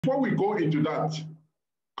before we go into that,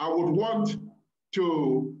 I would want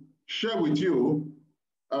to share with you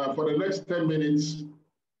for the next 10 minutes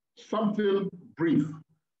something brief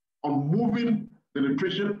on moving the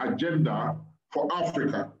nutrition agenda for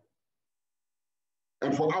Africa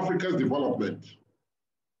and for Africa's development.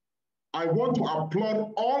 I want to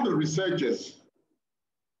applaud all the researchers,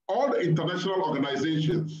 all the international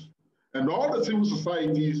organizations, and all the civil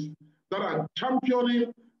societies that are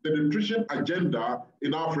championing the nutrition agenda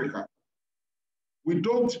in Africa. We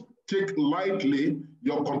don't take lightly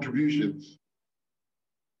your contributions.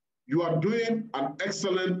 You are doing an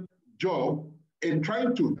excellent job in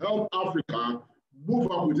trying to help Africa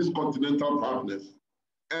move up with these continental partners.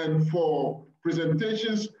 And for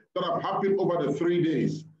presentations that have happened over the 3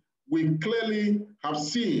 days, we clearly have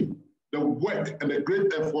seen the work and the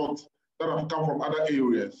great efforts that have come from other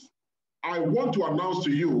areas. I want to announce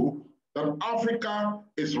to you that Africa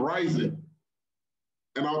is rising.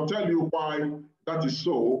 And I'll tell you why that is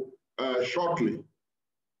so shortly.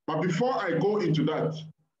 But before I go into that,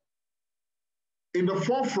 in the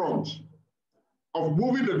forefront of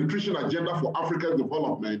moving the nutrition agenda for African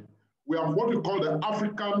development, we have what we call the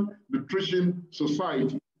African Nutrition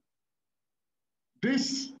Society.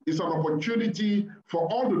 This is an opportunity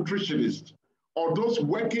for all nutritionists or those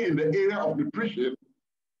working in the area of nutrition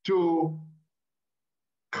to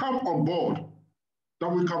come on board, that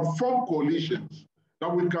we can form coalitions,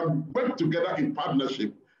 that we can work together in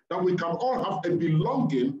partnership, that we can all have a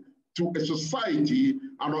belonging to a society,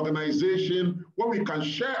 an organization where we can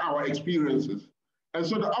share our experiences. And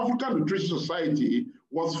so the African Nutrition Society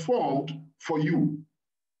was formed for you.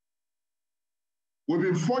 We've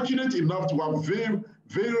been fortunate enough to have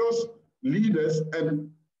various leaders and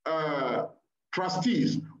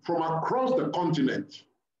trustees from across the continent,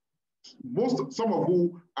 some of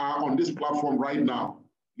whom are on this platform right now,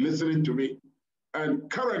 listening to me. And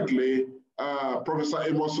currently, Professor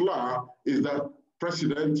Amos La is the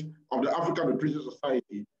president of the African Nutrition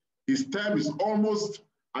Society. His term is almost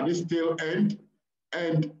at its tail end,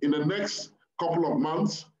 and in the next couple of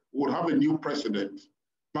months, we'll have a new president.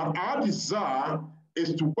 But our desire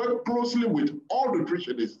is to work closely with all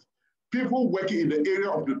nutritionists, people working in the area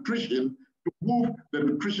of nutrition, to move the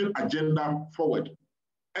nutrition agenda forward,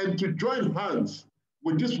 and to join hands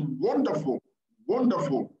with this wonderful,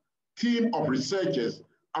 wonderful team of researchers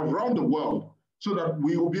around the world, so that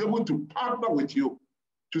we will be able to partner with you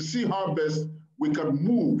to see how best we can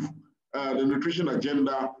move the nutrition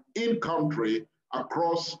agenda in country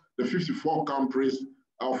across the 54 countries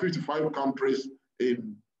or 55 countries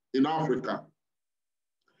in Africa.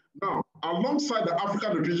 Now, alongside the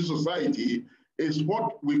African Nutrition Society is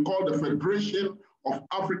what we call the Federation of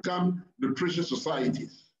African Nutrition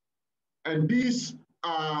Societies. And these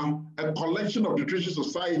are a collection of nutrition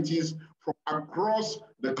societies from across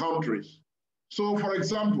the countries. So, for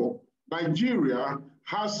example, Nigeria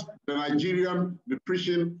has the Nigerian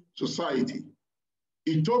Nutrition Society.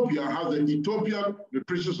 Ethiopia has the Ethiopian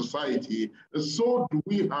Nutrition Society, and so do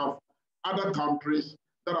we have other countries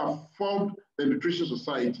that have formed the Nutrition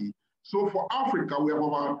Society. So for Africa, we have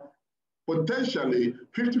about potentially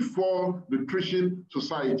 54 nutrition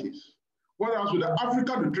societies. Whereas with the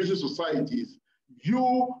African Nutrition Societies,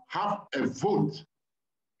 you have a vote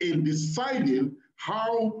in deciding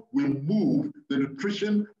how we move the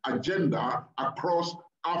nutrition agenda across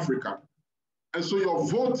Africa. And so your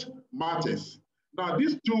vote matters. Now,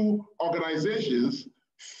 these two organizations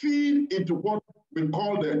feed into what we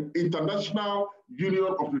call the International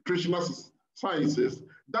Union of Nutritional Sciences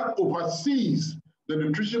that oversees the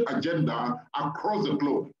nutrition agenda across the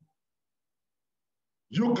globe.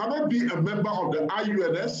 You cannot be a member of the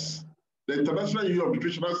IUNS, the International Union of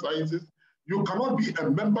Nutritional Sciences. You cannot be a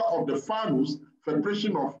member of the FANUS,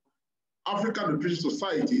 Federation of African Nutrition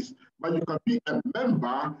Societies, but you can be a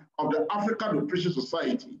member of the African Nutrition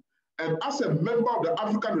Society. And as a member of the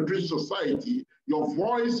African Nutrition Society, your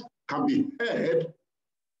voice can be heard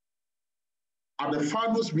at the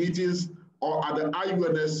FANUS meetings or at the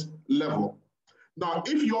IUNS level. Now,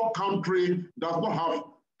 if your country does not have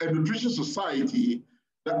a nutrition society,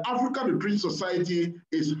 the African Nutrition Society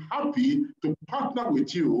is happy to partner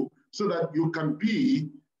with you so that you can be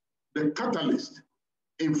the catalyst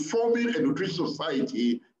in forming a nutrition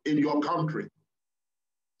society in your country.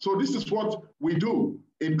 So this is what we do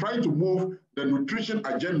in trying to move the nutrition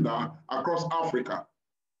agenda across Africa.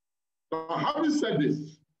 Now, having said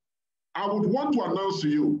this, I would want to announce to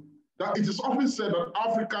you that it is often said that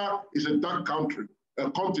Africa is a dark country, a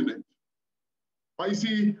continent. But you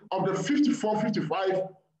see, of the 54, 55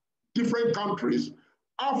 different countries,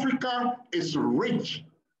 Africa is rich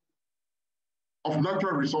of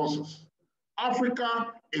natural resources.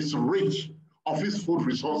 Africa is rich of its food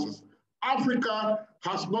resources. Africa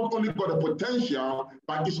has not only got the potential,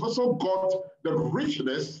 but it's also got the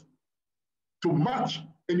richness to match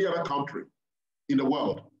any other country in the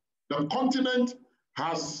world. The continent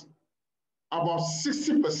has about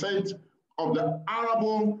 60% of the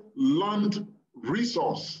arable land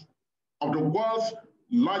resource of the world's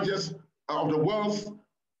largest, of the world's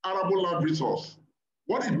arable land resource.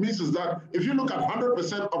 What it means is that if you look at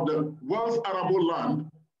 100% of the world's arable land,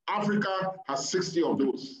 Africa has 60 of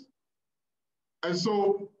those. And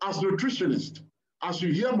so as nutritionists, as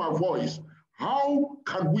you hear my voice, how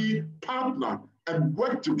can we partner and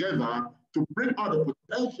work together to bring out the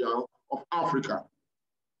potential of Africa?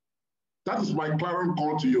 That is my clarion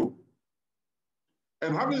call to you.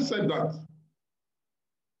 And having said that,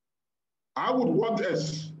 I would want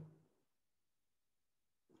us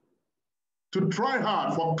to try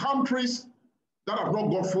hard for countries that have not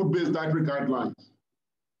got food-based dietary guidelines.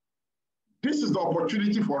 This is the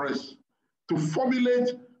opportunity for us to formulate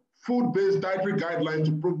food-based dietary guidelines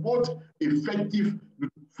to promote effective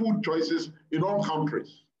food choices in all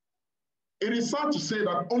countries. It is sad to say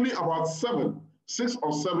that only about 6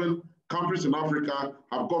 or 7 countries in Africa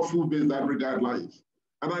have got food-based dietary guidelines.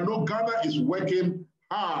 And I know Ghana is working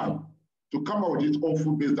hard to come up with its own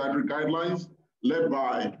food-based dietary guidelines, led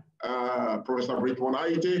by Professor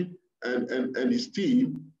FERN2020 and his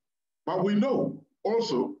team. But we know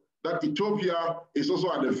also that Ethiopia is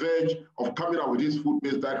also at the verge of coming out with its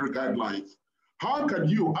food-based dietary guidelines. How can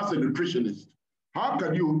you, as a nutritionist, how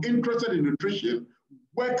can you, interested in nutrition,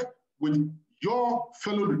 work with your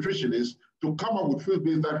fellow nutritionists to come up with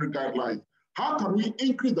food-based dietary guidelines? How can we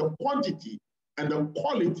increase the quantity and the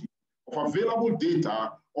quality of available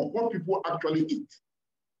data of what people actually eat?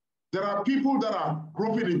 There are people that are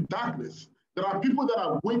groping in darkness. There are people that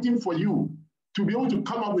are waiting for you to be able to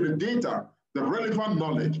come up with the data, the relevant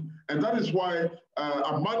knowledge. And that is why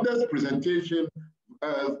Amanda's presentation,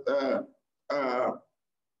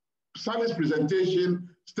 Sally's presentation,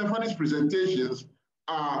 Stephanie's presentations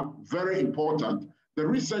are very important. The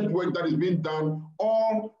research work that is being done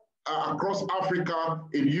all across Africa,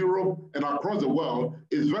 in Europe, and across the world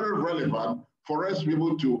is very relevant for us to be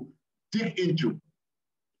able to dig into.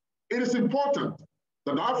 It is important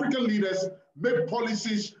that African leaders make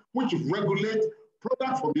policies which regulate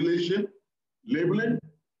product formulation, labeling,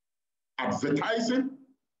 advertising,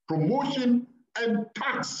 promotion, and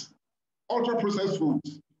tax ultra-processed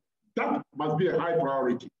foods. That must be a high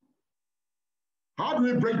priority. How do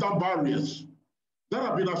we break down barriers that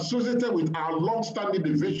have been associated with our long-standing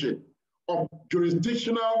division of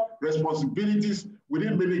jurisdictional responsibilities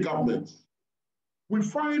within many governments? We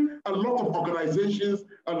find a lot of organizations,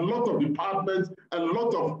 a lot of departments, a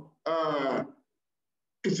lot of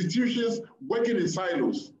institutions working in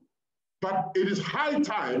silos. But it is high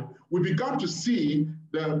time we began to see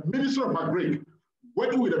the Minister of Agri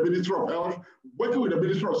working with the Minister of Health, working with the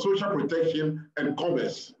Minister of Social Protection and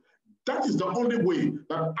Commerce. That is the only way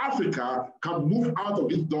that Africa can move out of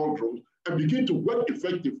its doldrums and begin to work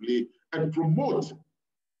effectively and promote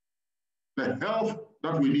the health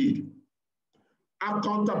that we need.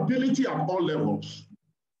 Accountability at all levels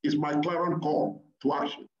is my clarion call to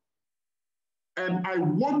action. And I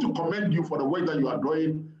want to commend you for the work that you are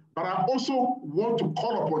doing, but I also want to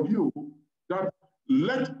call upon you that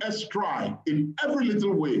let us try in every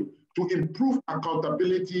little way to improve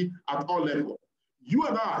accountability at all levels. You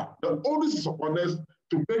and I, the onus is upon us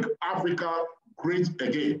to make Africa great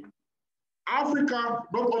again. Africa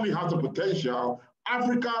not only has the potential,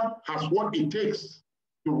 Africa has what it takes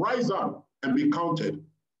to rise up and be counted.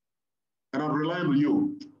 And I'm relying on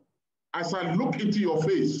you. As I look into your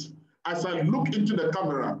face, as I look into the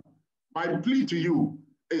camera, my plea to you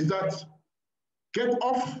is that get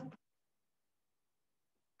off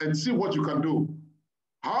and see what you can do.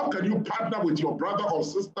 How can you partner with your brother or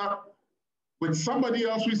sister, with somebody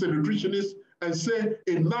else who is a nutritionist, and say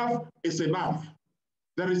enough is enough?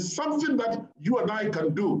 There is something that you and I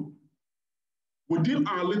can do within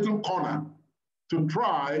our little corner to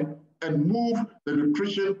try and move the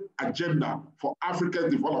nutrition agenda for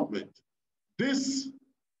Africa's development. This,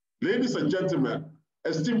 ladies and gentlemen,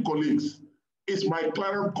 esteemed colleagues, is my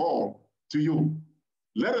clarion call to you.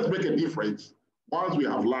 Let us make a difference whilst we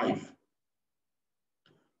have life.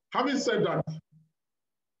 Having said that,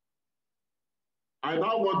 I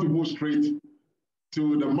now want to move straight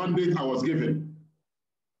to the mandate I was given.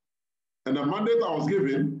 And the mandate I was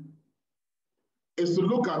given is to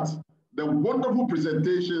look at the wonderful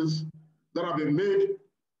presentations that have been made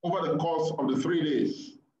over the course of the 3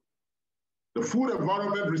 days. The food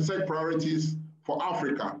environment research priorities for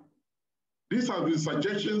Africa. These have been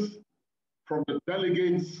suggestions from the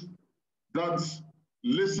delegates that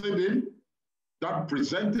listened in, that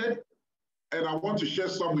presented, and I want to share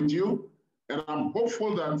some with you. And I'm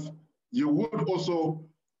hopeful that you would also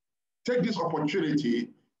take this opportunity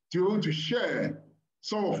to share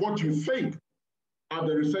some of what you think are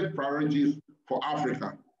the research priorities for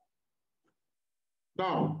Africa.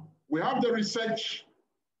 Now, we have the research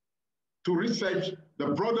to research the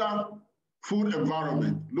broader food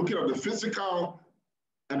environment, looking at the physical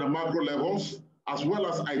and the macro levels, as well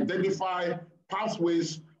as identify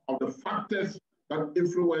pathways of the factors that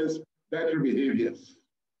influence dietary behaviors.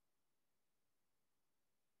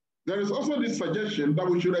 There is also this suggestion that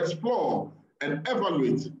we should explore and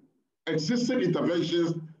evaluate existing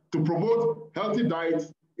interventions to promote healthy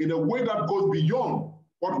diets in a way that goes beyond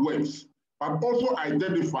what works, but also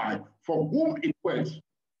identify for whom it works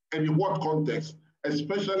and in what context,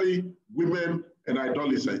 especially women and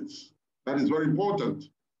adolescents. That is very important.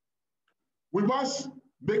 We must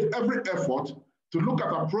make every effort to look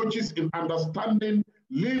at approaches in understanding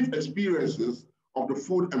lived experiences of the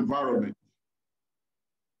food environment.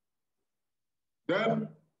 Then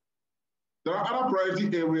there are other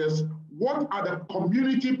priority areas. What are the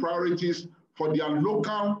community priorities for their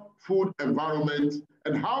local food environment,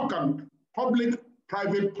 and how can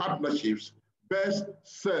public-private partnerships best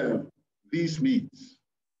serve these needs?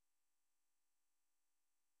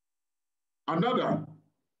 Another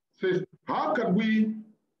says, how can we,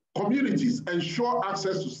 communities, ensure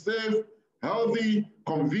access to safe, healthy,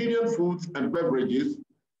 convenient foods and beverages,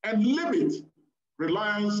 and limit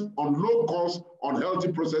reliance on low-cost,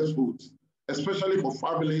 unhealthy processed foods, especially for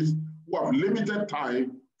families who have limited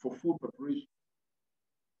time for food preparation?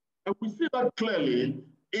 And we see that clearly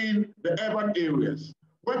in the urban areas,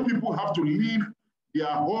 where people have to leave their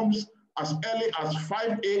homes as early as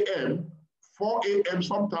 5 a.m., 4 a.m.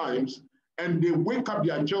 sometimes, and they wake up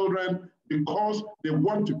their children because they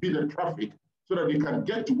want to beat the traffic so that they can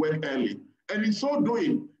get to work early. And in so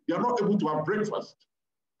doing, they are not able to have breakfast.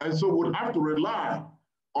 And so would have to rely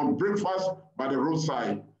on breakfast by the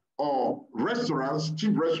roadside or restaurants,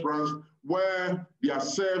 cheap restaurants, where they are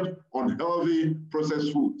served unhealthy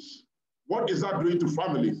processed foods. What is that doing to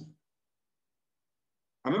families?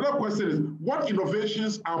 Another question is, what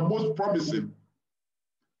innovations are most promising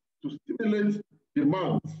to stimulate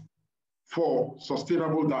demand for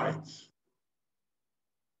sustainable diets?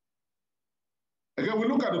 Again, we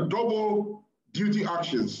look at the double duty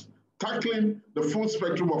actions, tackling the full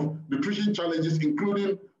spectrum of nutrition challenges,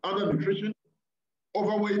 including undernutrition,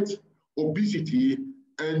 overweight, obesity,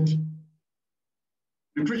 and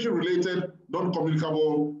nutrition-related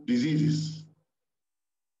non-communicable diseases.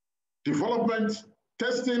 Development,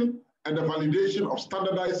 testing, and the validation of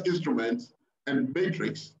standardized instruments and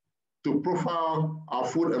matrix to profile our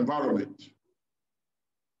food environment.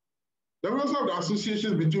 Then we also have the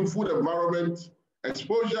associations between food environment,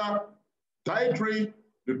 exposure, dietary,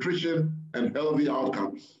 nutrition, and healthy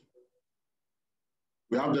outcomes.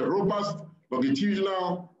 We have the robust,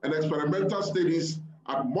 longitudinal, and experimental studies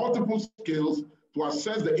at multiple scales to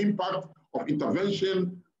assess the impact of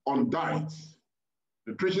intervention on diets,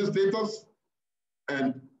 nutrition status,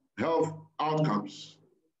 and health outcomes.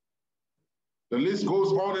 The list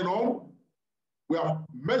goes on and on. We have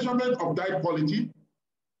measurement of diet quality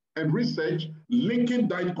and research linking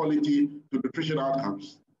diet quality to nutrition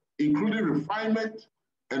outcomes, including refinement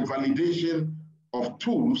and validation of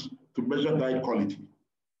tools to measure diet quality.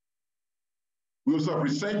 We also have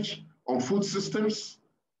research on food systems,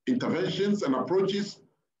 interventions, and approaches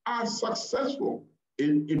are successful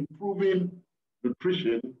in improving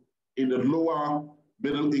nutrition in the lower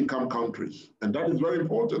middle income countries. And that is very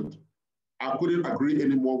important. I couldn't agree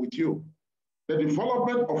anymore with you. The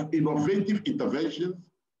development of innovative interventions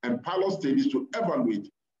and pilot studies to evaluate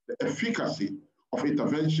the efficacy of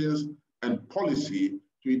interventions and policy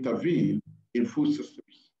to intervene in food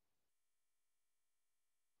systems.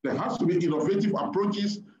 There has to be innovative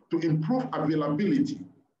approaches to improve availability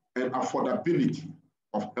and affordability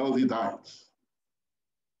of healthy diets.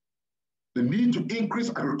 The need to increase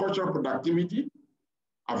agricultural productivity,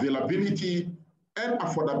 availability, and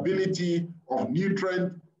affordability of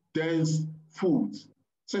nutrient-dense foods,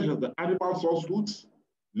 such as the animal source foods,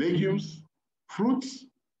 legumes, fruits,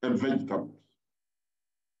 and vegetables,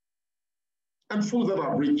 and foods that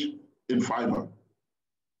are rich in fiber.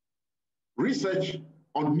 Research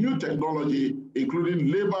on new technology,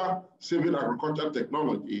 including labor-saving agricultural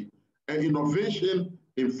technology and innovation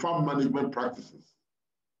in farm management practices.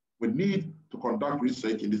 We need to conduct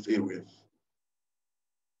research in these areas.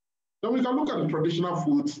 Then we can look at the traditional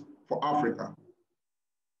foods for Africa,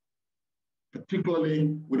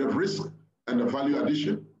 particularly with the risk and the value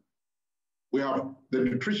addition. we have the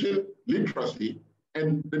nutrition literacy,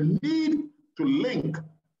 and the need to link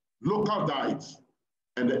local diets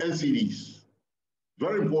and the NCDs.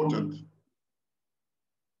 Very important.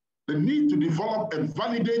 The need to develop and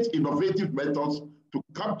validate innovative methods to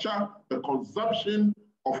capture the consumption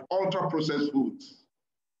of ultra-processed foods.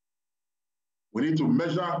 We need to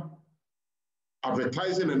measure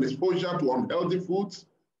advertising and exposure to unhealthy foods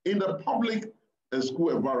in the public and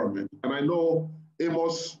school environment. And I know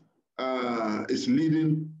Amos is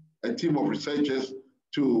leading a team of researchers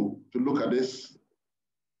to look at this.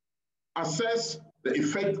 Assess the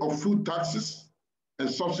effect of food taxes and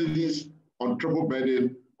subsidies on triple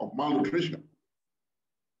burden of malnutrition.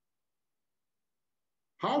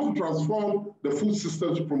 How to transform the food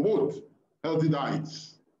system to promote healthy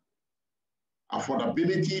diets,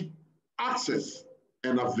 affordability, access,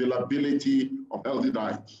 and availability of healthy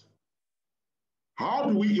diets. How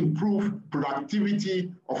do we improve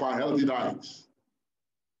productivity of our healthy diets?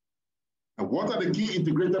 And what are the key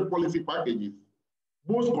integrated policy packages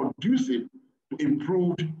most conducive to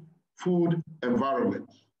improved food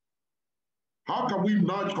environments? How can we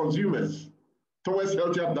nudge consumers towards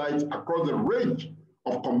healthier diets across the range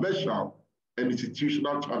of commercial and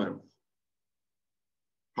institutional channels?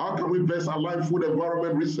 How can we best align food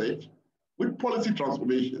environment research with policy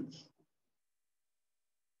transformations?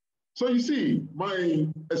 So you see, my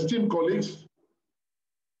esteemed colleagues,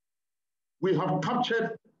 we have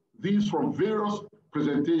captured these from various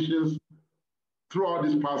presentations throughout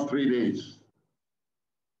these past 3 days.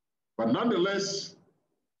 But nonetheless,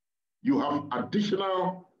 you have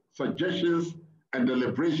additional suggestions and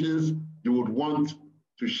deliberations you would want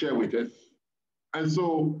to share with us. And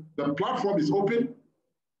so the platform is open,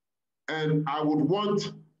 and I would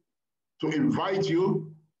want to invite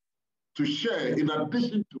you to share, in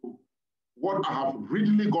addition to what I have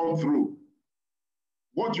really gone through,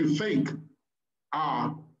 what you think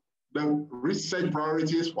are the research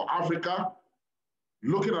priorities for Africa,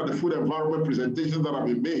 looking at the food environment presentations that have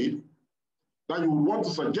been made, that you would want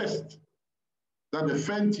to suggest that the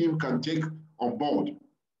FERN team can take on board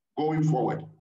going forward.